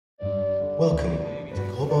Welcome to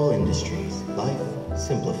Cobalt Industries, Life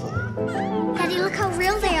Simplified. Daddy, look how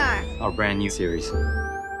real they are. Our brand new series.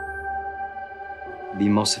 The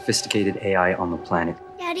most sophisticated AI on the planet.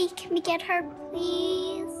 Daddy, can we get her,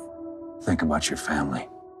 please? Think about your family,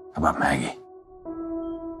 about Maggie.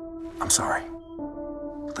 I'm sorry.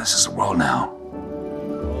 But this is the world now.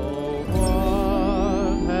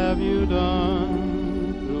 What have you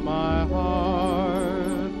done to my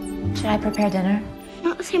heart? Should I prepare dinner?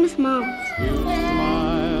 Not the same as Mom. You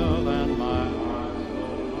smiled and my heart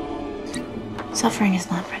Suffering is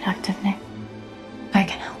not productive, Nick. I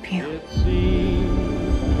can help you. it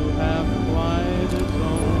seems to have quite its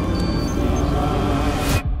own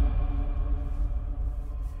design.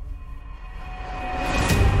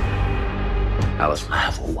 Alice, I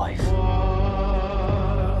have a wife.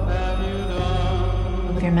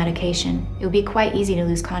 With your medication, it would be quite easy to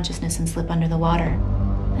lose consciousness and slip under the water.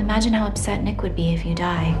 Imagine how upset Nick would be if you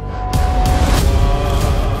die.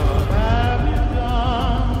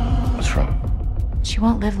 What's wrong? She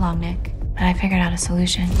won't live long, Nick, but I figured out a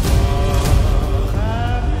solution.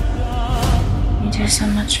 You do so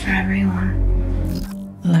much for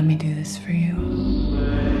everyone. Let me do this for you.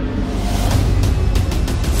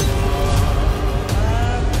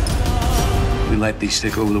 We let these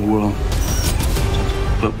take over the world,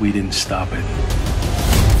 but we didn't stop it.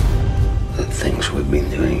 The things we've been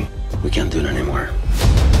doing, we can't do it anymore.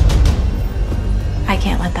 I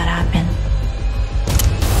can't let that happen.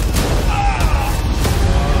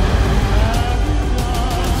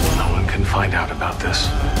 No one can find out about this.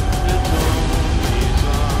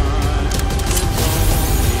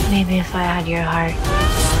 Maybe if I had your heart,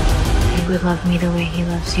 you would love me the way he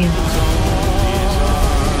loves you.